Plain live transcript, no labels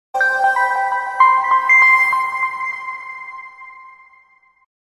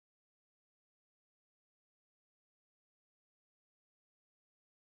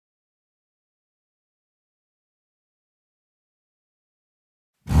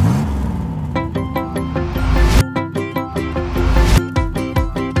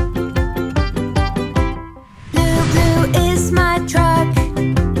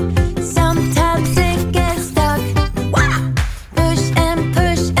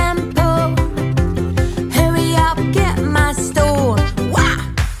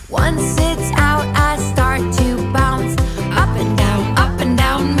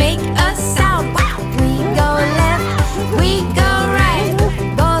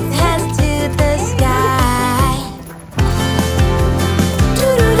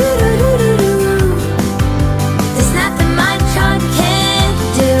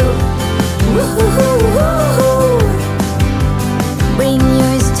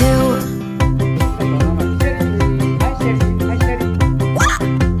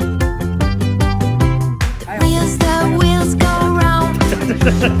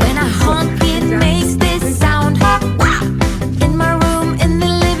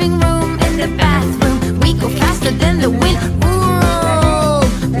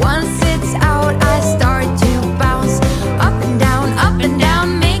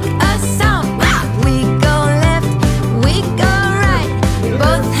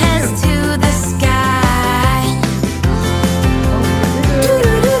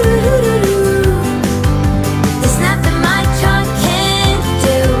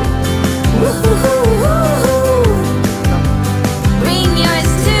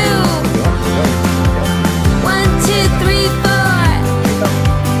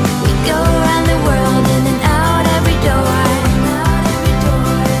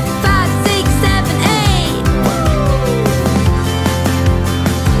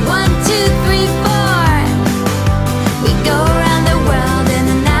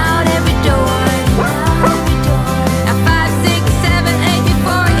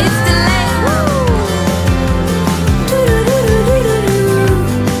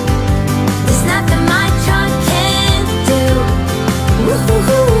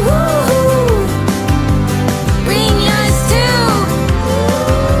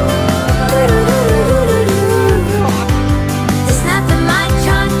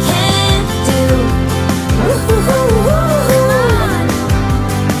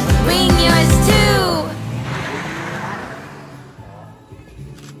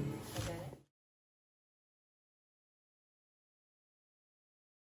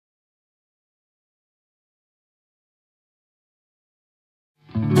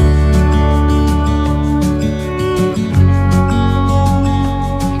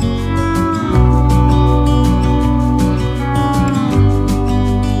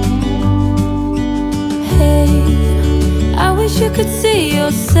could see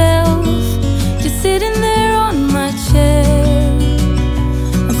yourself just sitting there on my chair.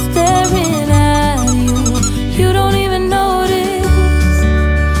 I'm staring at you, you don't even notice.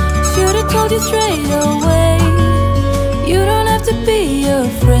 Should've told you straight away, you don't have to be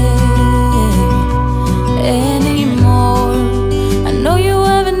afraid anymore. I know you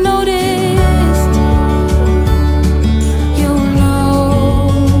haven't noticed.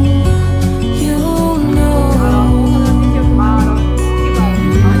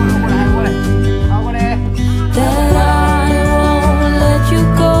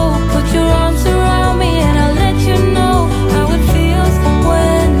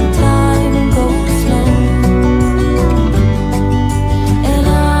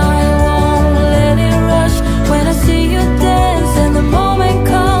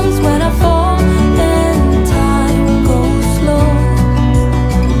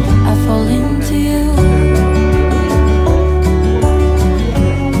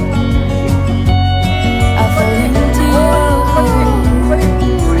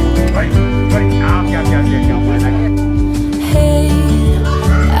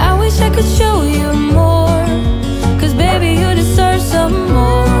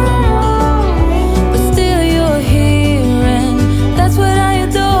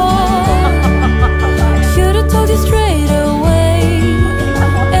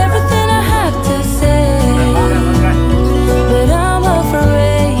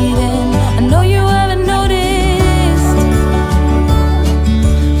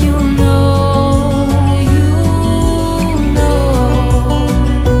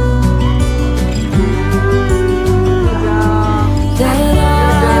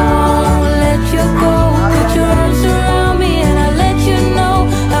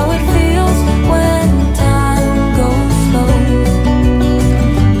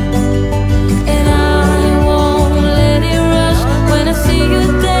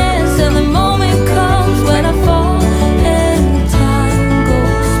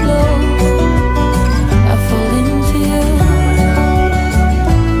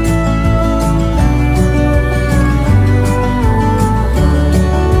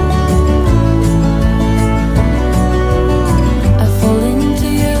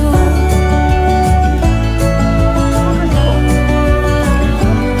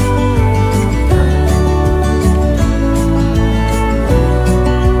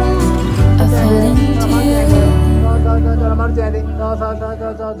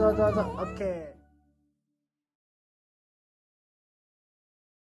 Okay.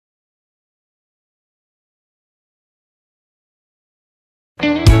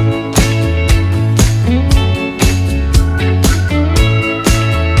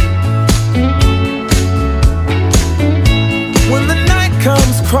 When the night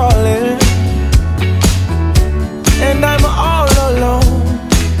comes crawling and I'm all alone,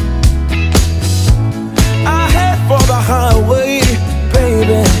 I head for the highway,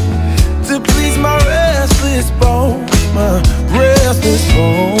 baby, to please my restless bones, my restless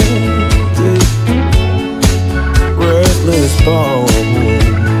bones, restless bones.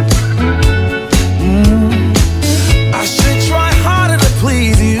 I should try harder to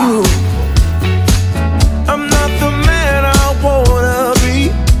please you. I'm not the man I wanna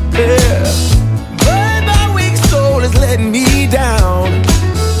be, yeah. But my weak soul is letting me down.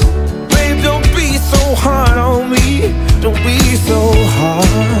 Babe, don't be so hard on me. Don't be so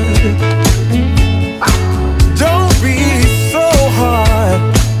hard. Don't be so hard.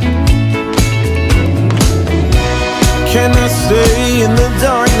 Can I stay in the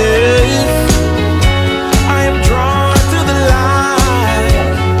darkness? I am drawn to the light.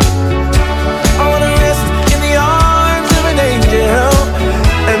 I wanna rest in the arms of an angel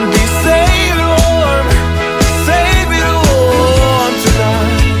and be safe and warm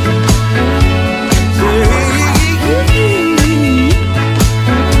tonight.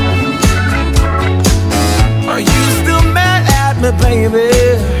 Are you still mad at me, baby?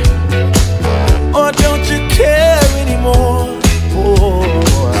 Or don't you care anymore? Oh,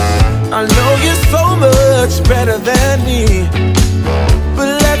 I know you're so much better than me, but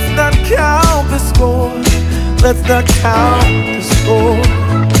let's not count the score. Let's not count the score.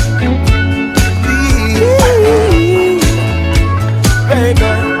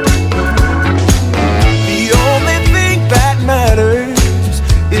 Baby, the only thing that matters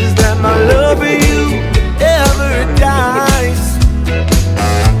is that my love for you never dies.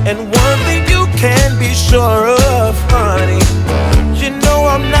 And one thing you can be sure of, honey, you know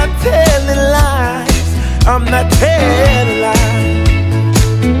I'm not telling lies. I'm not telling lies.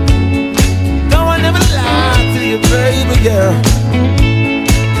 No, I never lied to you, baby girl.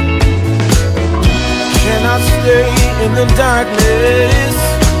 Can I stay in in the darkness.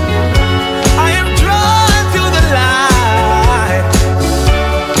 I am drawn to the light.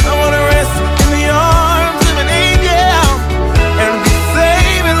 I wanna rest in the arms of an angel and be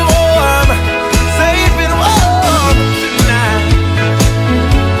safe and warm tonight.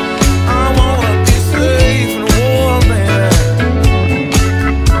 I wanna be safe and warm, man.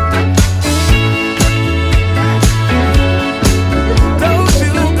 Don't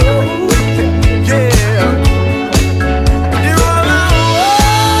you go, yeah. You're all I want.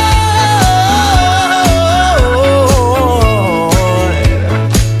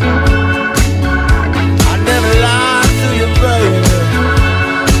 I never lied to you, baby.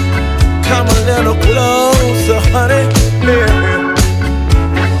 Come a little closer.